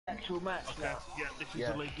actual match. Okay, yeah, this is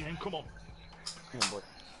a league game. Come on. Come on, boy.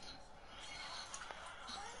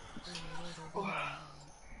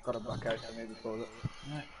 Got a back out to me before that.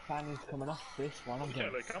 Right, finals coming off this one. I'm Okay,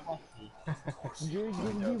 getting Luca.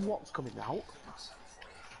 you what's coming out?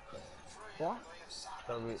 What?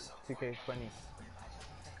 So 2K20.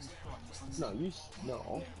 No,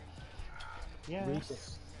 no. Yeah.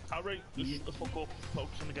 Harry, just the fuck up.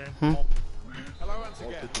 Focus on the game. Hmm? Come on. Hello once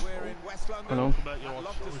again, we're in West London. Hello. At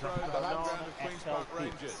Loftus Road, the home ground of Queen's Park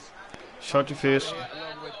Rangers. Shut your face. Here,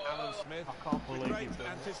 along with Alan Smith. I can't With believe great you've done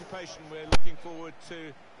anticipation, we're looking forward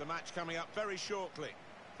to the match coming up very shortly.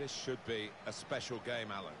 This should be a special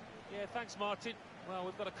game, Alan. Yeah, thanks, Martin. Well,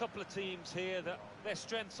 we've got a couple of teams here that their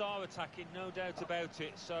strengths are attacking, no doubt about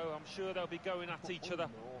it. So I'm sure they'll be going at each other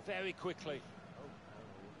very quickly.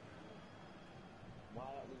 Why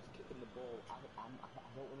are we kicking the ball? I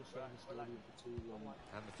don't want to stay in the stadium for too long.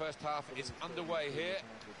 And the first half is underway here.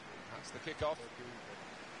 That's the kick-off.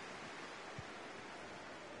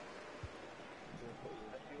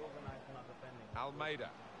 Almeida.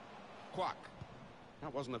 Quack.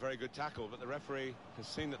 That wasn't a very good tackle, but the referee has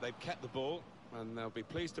seen that they've kept the ball, and they'll be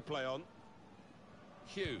pleased to play on.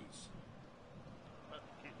 Hughes.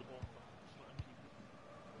 Keep the ball. Just let them keep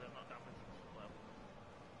it. They're not damaging.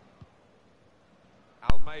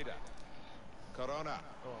 Almeida. Corona.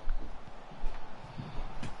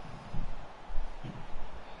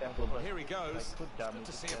 Well, here he goes. Good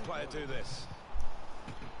to see a player do this.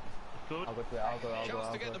 Good. I'll go. Chance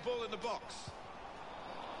to get the ball in the box.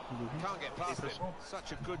 Can't get past it.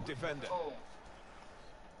 Such a good defender.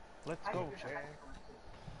 Let's go.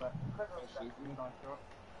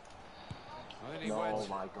 Oh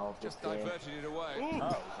my God! Just diverted it away.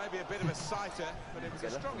 Maybe a bit of a sighter, but it was a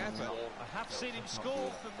strong effort. I have seen him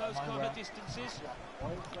score from those kind of distances.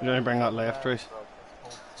 You only bring that left, Reece.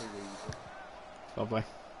 Lovely.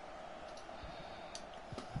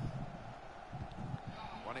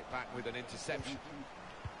 Won it back with an interception.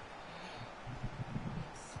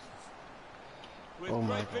 With Oh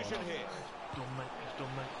my great vision here. Done, mate. It's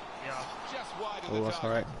done, mate. Yeah. Just wide of Oh, the that's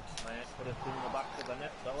target. alright. Put it in the back of the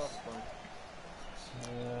net. That was fun.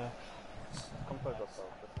 Compare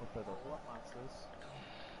yourself. What answers?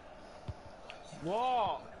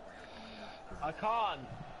 What? I can't.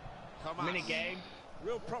 Come Mini game.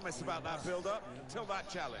 Real promise about that build-up until that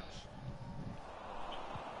challenge.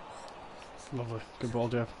 Lovely. Good ball,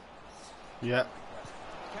 Jeff. Yeah.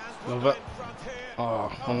 Can Love put it. them in front here.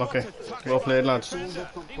 Oh, unlucky. what a touch Well by played, the lads. defender.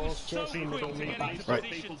 He was so quick to get into Right.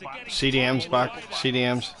 position to get his CDM's ball back. right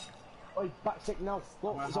CDM's. Oi, back stick now.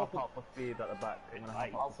 Look, I'm it's gonna open. half up speed at the back.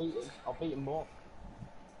 I'll beat him more.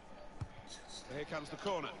 Here comes the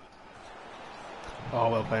corner. Oh,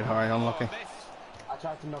 well played, Harry. Unlucky. Oh, this. I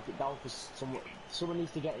tried to knock it down because someone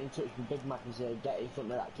needs to get in touch with Big Mac and say, get in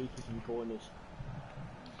front of that keeper from the corners.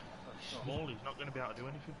 Small, he's not going to be able to do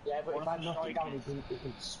anything. Yeah, but if I knock it down, he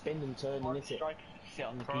can spin and turn and hit it. Sit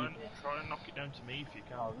on the Try keeper. and knock it down to me if you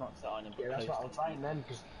can. No, not sit on him. Yeah, that's what I'll try and then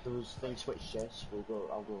because there was things switched chest.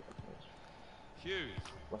 I'll go first. Hughes.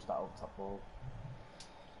 Watch that up top ball.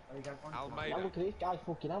 Now Almeida. look at this guy,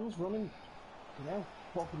 fucking hands running. You know,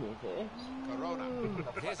 popping me if it is. Corona.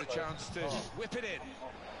 Here's a chance to whip it in.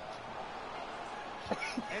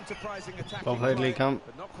 Enterprising attacking Well played, play, Lee Camp.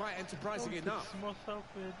 but not quite enterprising enough. Myself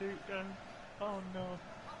here, Duke. Oh no.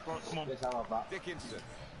 Right, come on. Yes, I'll have that. Dickinson.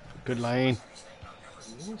 Good line.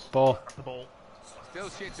 Ball. The ball. Still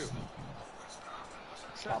Shitu.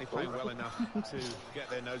 Certainly playing well enough to get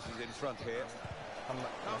their noses in front here.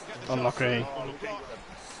 Can't get the Unlucky. shot through.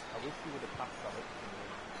 I wish you would have passed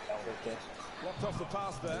that. Blocked off the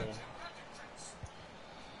pass there.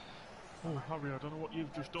 Oh, Harry, I don't know what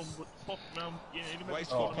you've just done, but fuck, man. Yeah, you made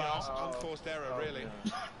Wasteful me pass, out. unforced error, really.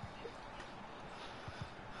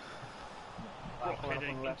 Rock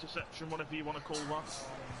heading, interception, whatever you want to call that.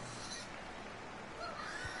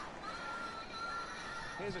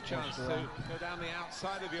 Here's a chance to go down the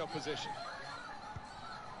outside of the opposition.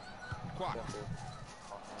 Quack.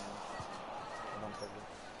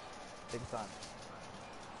 Big time.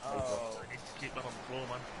 I need to keep that on the floor,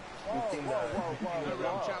 man. No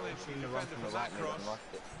real challenge from the defender from that cross.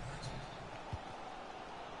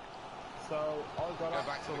 So I got Go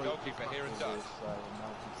back to the goalkeeper here and does.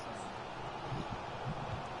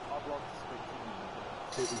 I'd love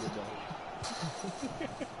to speak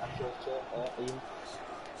to you.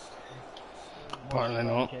 Apparently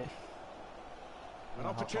not. An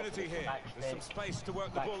opportunity here. There's some space to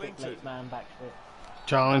work the ball into. Man, backfoot.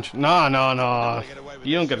 Challenge. No.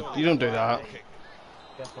 You don't do that.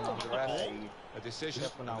 A decision,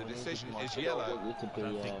 and the decision is yellow. I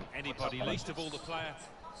don't think anybody, least of all the player,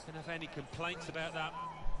 can have any complaints about that.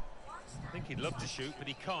 I think he'd love to shoot, but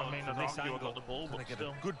he can't. I mean, from I'd this argue I angle. got the ball, but Get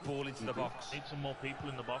still. a good ball into the box. Need some more people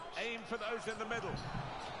in the box. Aim for those in the middle.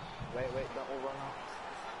 Wait, that will run out.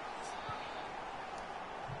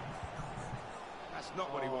 That's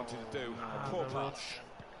not what he wanted to do. Poor pass.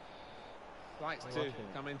 Likes to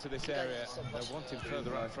come into this area. They'll want him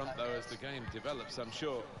further up front, though, as the game develops, I'm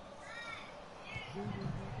sure.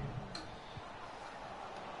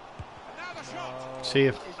 Another shot.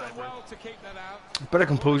 Save. He's done well to keep that out. Bit of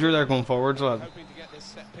composure there going forwards, lad. Hoping to get this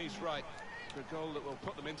set piece right. The goal that will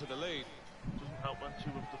put them into the lead. Doesn't help when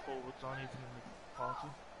two of the forwards aren't even in the party.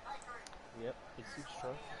 Yep, it's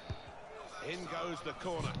true. In goes the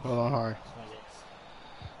corner. Hold on, Harry.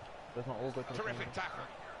 Does not all go to the Terrific tackle.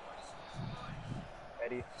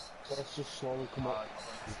 Ready? Let's just slowly come up.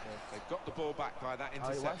 They've got the ball back by that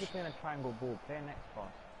Why is he interception. playing a triangle ball? Play a next pass.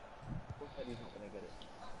 Who said he's not going to get it?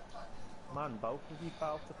 Man, both of you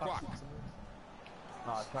failed to pass it to me.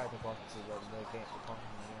 No, I tried to pass it to the game.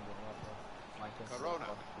 Corona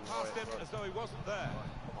passed him as though he wasn't there.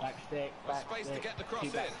 Back stick, back Space stick. to get the cross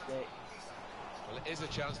Keep back in. stick. Well, it is a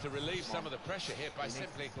chance to relieve some of the pressure here by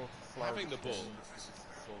simply having the ball.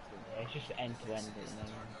 Yeah, it's just end to end at the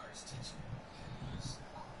moment.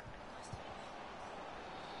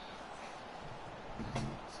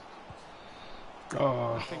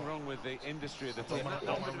 Oh, Nothing wrong with the industry of the team. A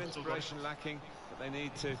little bit of inspiration lacking, but they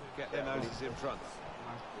need to get their noses in front.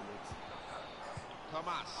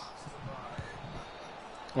 Thomas.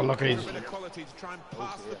 well, look, he's. A bit of quality to try and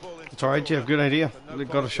pass the ball into It's alright, Jeff. Good idea. They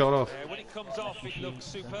got a shot off. When it comes off, it looks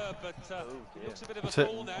superb, but it looks a bit of That's a it.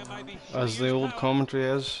 fall now. Maybe As the old commentary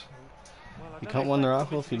is, you can't win the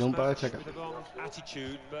raffle if you don't buy a ticket. With the wrong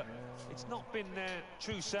attitude, but it's not been their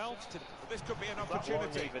true selves today. This could be an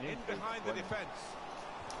opportunity in behind the defence.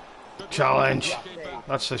 Good Challenge. goalkeeper.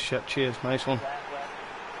 That's the shit chase. Nice one.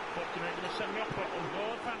 Fucking ain't gonna send me off that one.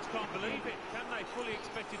 Well, fans can't believe it, can they? Fully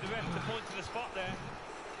expected the ref to point to the spot there.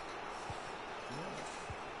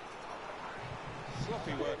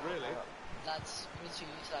 Sloppy work, really. Lads, we need to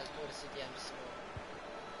utilise more the CDMs.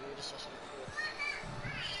 We were discussing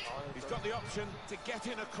before. He's got the option to get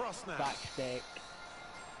in across now. Back stick.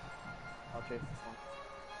 Okay.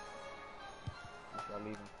 I'll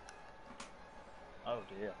leave him. Oh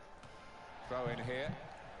dear. Throw in here.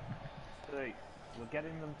 Three. We're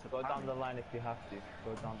getting them to go down the line if you have to.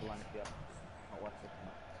 Go down the line if you have to. Not worth it.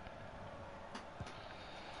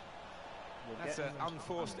 That's an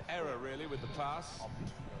unforced error, really, with the pass.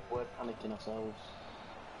 We're panicking ourselves.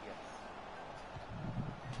 Yes.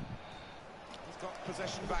 He's got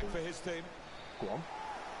possession back for his team. Go on.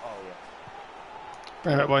 Oh yeah.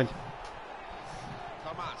 Bring it wide.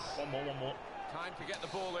 Thomas. One more. Time to get the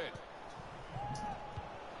ball in.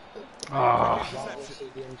 Ah, Interception.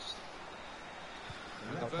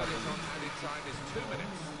 The verdict on added time is 2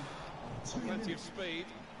 minutes. Plenty of speed.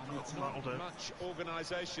 Not much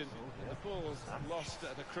organisation. The ball's lost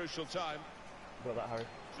at a crucial time. Got that, Harry.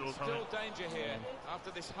 Still danger here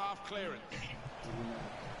after this half clearance.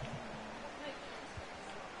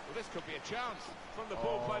 Well, this could be a chance from the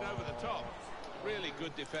ball played over the top. Really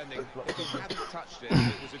good defending. If he hadn't touched it,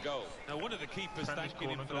 it was a goal. Now, one of the keepers thanking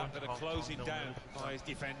him for that bit of closing down by his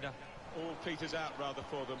defender. All peters out, rather,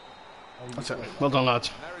 for them. that's it. Well done, lads.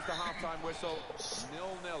 And there is the half-time whistle.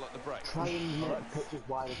 0-0 at the break. Try and make the pitch as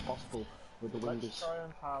wide as possible with the Let's wingers. try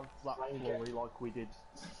and have that flurry like we did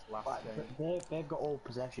last game. They've got all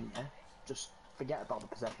possession, yeah? Just forget about the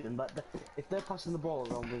possession. But if they're passing the ball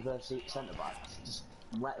around with their centre backs, just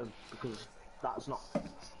let them, because that's not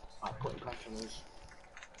like putting pressure on us.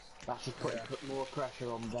 That's just putting more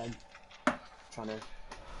pressure on them. Trying to.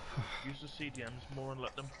 Use the CDMs more and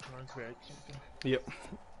let them try and create something. Yep.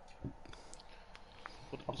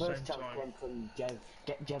 But Our at the first same chance time, came from Jev.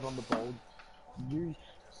 Get Jev on the ball. Use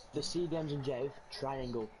the CDMs and Jev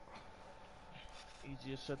triangle.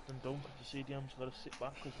 easier said than done because the CDM's got to sit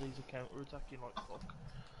back because these are counter-attacking like fuck.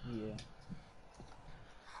 Yeah.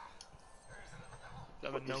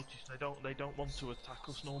 Haven't noticed they don't want to attack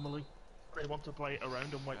us normally. They want to play it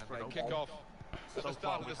around and wait for it. They kick off at the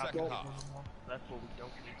start of the second half. Therefore we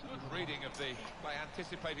don't need to. Good reading of the play,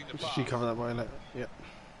 anticipating the pass. She covered that by it. Yep.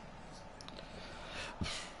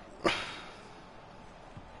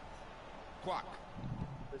 Quack.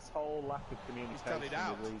 This whole lack of communication it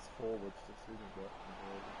out. with these forwards just isn't working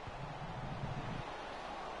really.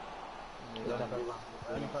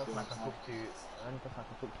 The only person I can talk to is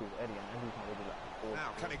Eddie, and Eddie's not really like forward. Now,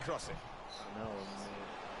 can he cross it? No,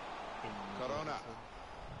 Corona.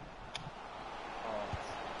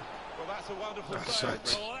 Well, that's a wonderful That's save.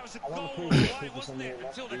 it. Oh, that was a I want goal to away, people wasn't sending it? me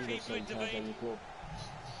Until the messages keeper sometimes on intervened. the club.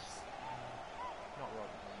 not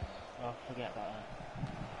right. Oh, forget about that.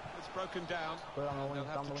 It's broken down. They'll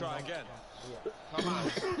have to try again.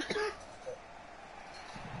 Thomas.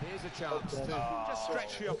 Here's a chance to just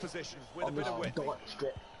stretch the opposition with a bit of width.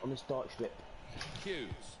 On this dark strip. Hughes.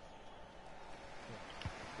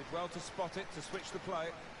 Did well to spot it, to switch the play.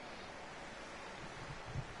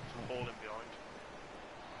 Some ball in behind.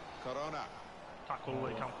 Corona. Tackle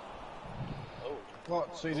where you can.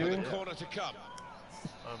 What's he To doing? the corner to come.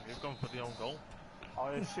 You've gone for the own goal.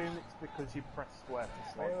 I assume it's because you press square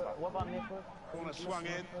to slide back. What about Nicholas? Corner swung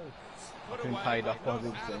in. Put Been away, paid but off by not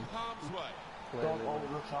Big out Thing. of harm's way. Don't all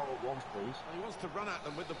rush out at once, please. He wants to run at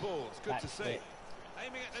them with the ball. It's good to see.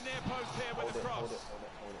 Aiming at the near post here with the cross.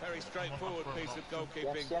 Very straightforward piece of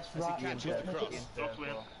goalkeeping Yes, as he right, catches yeah. the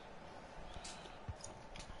cross.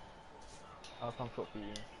 I'll come short for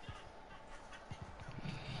you.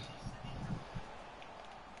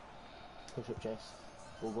 Push up, Chase.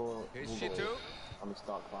 We'll go. Here's We'll Shitu. go on the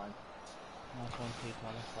start climb.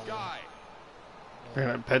 Guy. Bring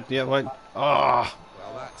it, Ped. Yeah, wait. Ah!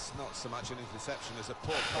 Well, that's not so much an interception as a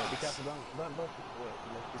poor Be pass. careful, don't burst it forward.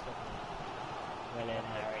 Well in,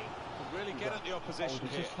 Harry. Could really get at the opposition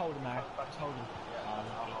here. Just hold him, Harry. Just hold him.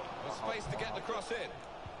 There's space to get the cross in.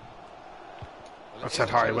 Well, That's it,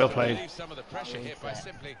 Harry. Well played. relieve some of the pressure here by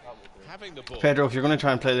simply having the ball. Pedro, if you're going to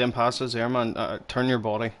try and play them passes there, man, turn your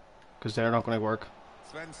body. Because they're not going to work.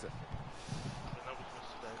 Svensson.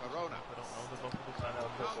 Corona. Corona.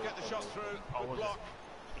 Can't get the shot through. Good block.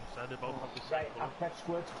 Instead, they both have the Right, same I pressed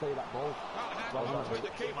square to play that ball. Can't handle it with the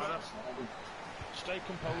keeper. Stay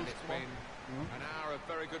composed. It's been an hour of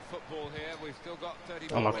very good football here. We've still got 30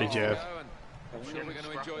 Unlucky, minutes to Jeff. go, and I'm sure we're going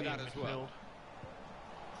to enjoy that as well.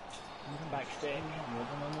 Backstage.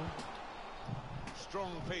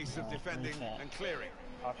 Strong piece of defending and clearing.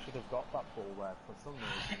 I should have got that ball there for some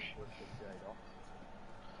reason. It was just straight off.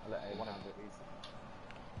 I let A1 have it easy.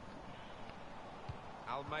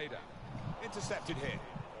 Almeida. Intercepted here.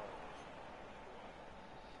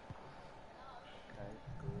 Okay,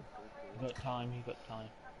 good. You got time, you got time.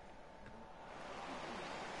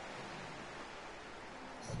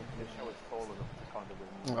 The show is tall enough to kind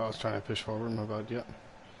of win. I was trying to push forward, my bad, yeah.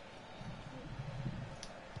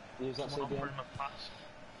 Use that Someone CDM. offer him a pass.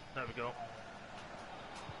 There we go.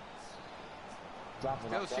 Drive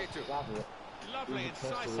Still it. Shitu. Drive it. Lovely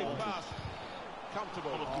incisive pass.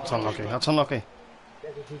 Comfortable. That's unlucky. That's unlucky. Yeah,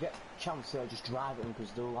 if you get a chance, just drive it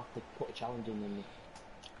because they'll have to put a challenge in them.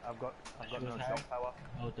 I've got no shot power.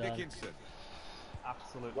 Well done. Dickinson.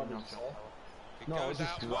 Absolutely What no did you shot say? power. It No, goes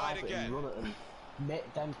just out drive wide it again. and run it and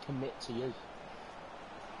make them commit to you.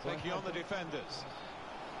 Taking on the defenders.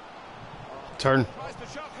 Turn. Tries the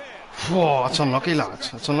shot here. Whoa, that's unlucky,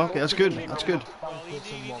 lads. That's unlucky. That's good. That's good. Well, he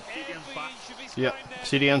needed every inch of his Yeah. time there.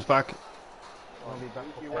 CDM's back. I'll be back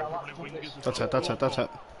up. That's it. That's it. That's it.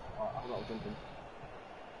 I'm not jumping.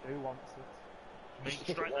 Who wants it? Me,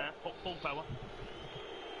 straight there. Full power.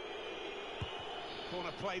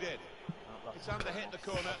 Corner played in. It's under hit the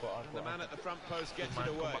corner, and the man at the front post gets Might it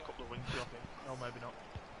come away. back up the wing, I think. No, maybe not.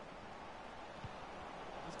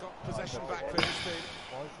 He's got possession back for his team.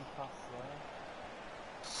 Why is he past there?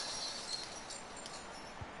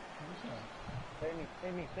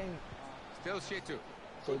 Play me. Still Shitu.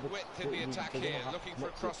 So Good width in the attack here, looking for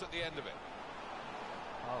a cross at the end of it.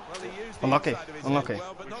 Well, he used the Unlucky, inside of his unlucky. head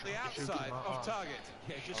well, but not the outside, off target.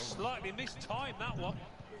 Yeah, just slightly missed time, that one.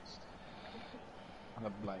 I'm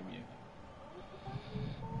gonna blame you.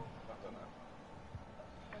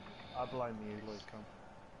 I blame you, Lloyd Cam.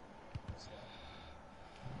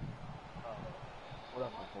 Well,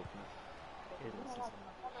 that's unfortunate.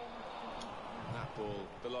 That ball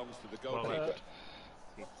belongs to the goalkeeper.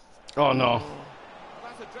 Oh no.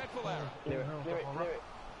 That's a dreadful error. Clear it.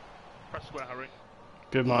 Press square, Harry.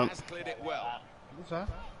 Good man. Has cleared it well. What's that?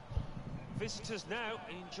 Visitors now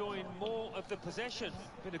enjoying more of the possession.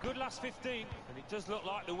 Been a good last 15, and it does look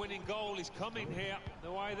like the winning goal is coming here.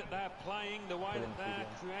 The way that they're playing, the way that they're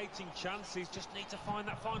creating chances, just need to find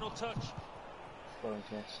that final touch. Going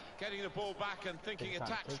Chase. Getting the ball back and thinking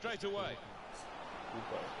attack straight away.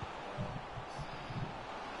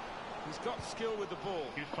 He's got skill with the ball,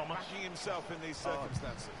 Hughes Thomas. backing himself in these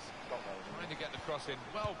circumstances. Trying to get the cross in,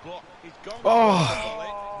 well blocked. He's gone.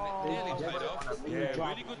 Oh. And it nearly paid off. Yeah,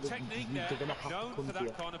 really good technique there. They're gonna have Known to come for to you.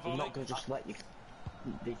 that kind of They're volley. not gonna just let you.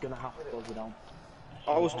 They're gonna have to close you down.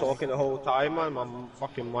 I was talking the whole time, man. My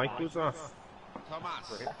fucking mic was off.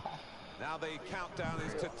 Thomas. Now the countdown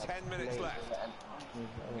is to 10 minutes left.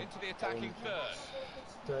 Into the attacking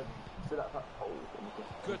third.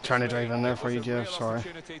 Good Trying to drive in there for It you, was a real Jeff. Sorry.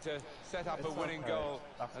 opportunity to set up a winning goal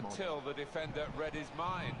until the defender read his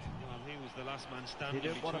mind. Well, he was the last man standing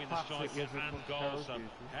didn't want to between the pass it, striker was it and not goal, so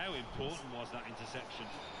Carroll? how important was that interception?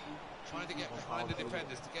 Trying to get behind the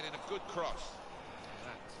defenders to get in a good cross.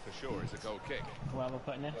 That, for sure, is a goal kick. Where am I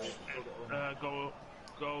putting this?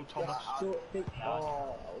 Go, Thomas. Oh,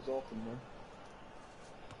 that was open, man.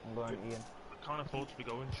 I'm going Ian. I can't afford to be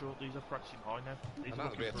going short. These are pressing high now. These And are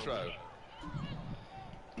that'll be a looking for throw.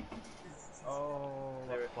 Oh,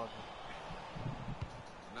 that's clever.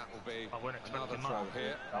 And that will be I weren't another expecting throw that.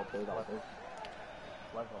 here.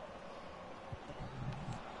 Clever.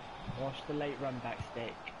 Watch the late run back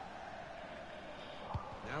stick.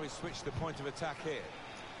 Now he's switched the point of attack here.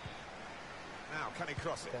 Now, can he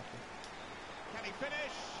cross it? Can he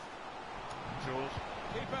finish? Jaws.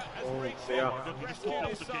 Keeper has reached yeah. it. He just Rescued pulled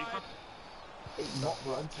his off the side. keeper. It knocked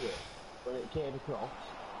right into it, but it came across.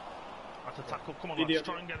 That's a tackle. Come on, Did let's you-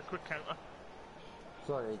 try and get a quick counter.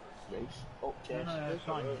 Sorry, Reece. Up, chase. No, it's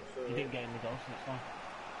fine. You didn't get in the goal, so it's fine.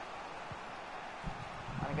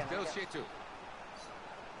 And again, Still Shitu.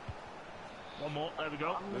 One more. There we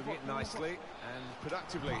go. Moving it nicely and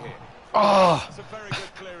productively here. Oh! It's a very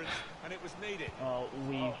good clearance, and it was needed. Oh,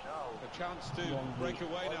 we've A chance to break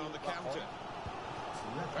away now on the counter.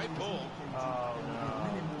 Great ball. Oh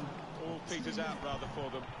no. All peters out rather for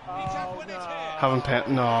them. He's had when it's here. Haven't pet.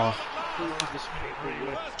 No. First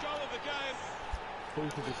goal of the game.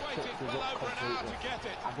 Waited well over an hour to get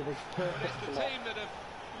it. I did a And it's perfect the block. team that have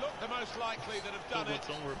looked the most likely that have done it.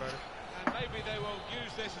 Don't worry about it. And maybe they will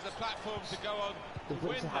use this as a platform to go on to The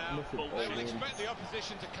win Brits have now. nothing They will all in. expect the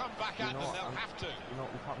opposition to come back at them. They'll have to. You know,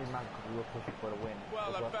 we can't be mad because we were pushing for a win. Well,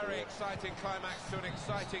 a We've got to very win. exciting climax to an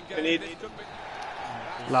exciting game. We need- This could be-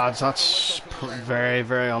 Lads, that's very,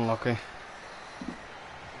 very unlucky.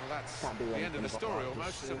 Well, that's Can't do the end of anything the story about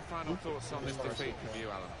almost. Some final thoughts on this defeat from you,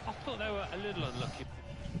 Alan. I thought they were a little unlucky.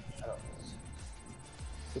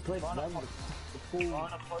 They played well. The full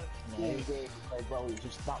game they played well. It was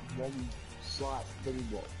just that one slight thing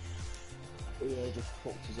what EA just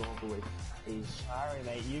fucked us over with. Is sorry,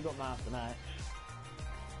 mate. You got man of the match.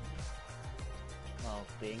 Well,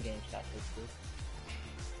 the in-game stats was good.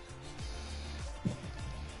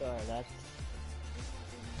 Sorry, lads.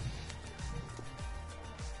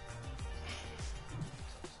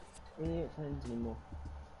 we ain't friends anymore.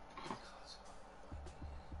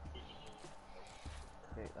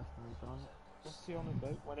 Okay, that's moved on. What's he on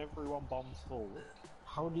about when everyone bombs forward?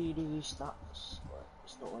 How do you do your stats? Like,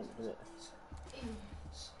 it's not like do it.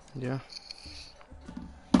 Yeah.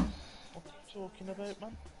 What are you talking about,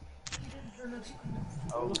 man?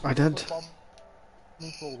 Oh, I did.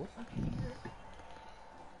 move forward.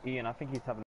 Ian, I think he's having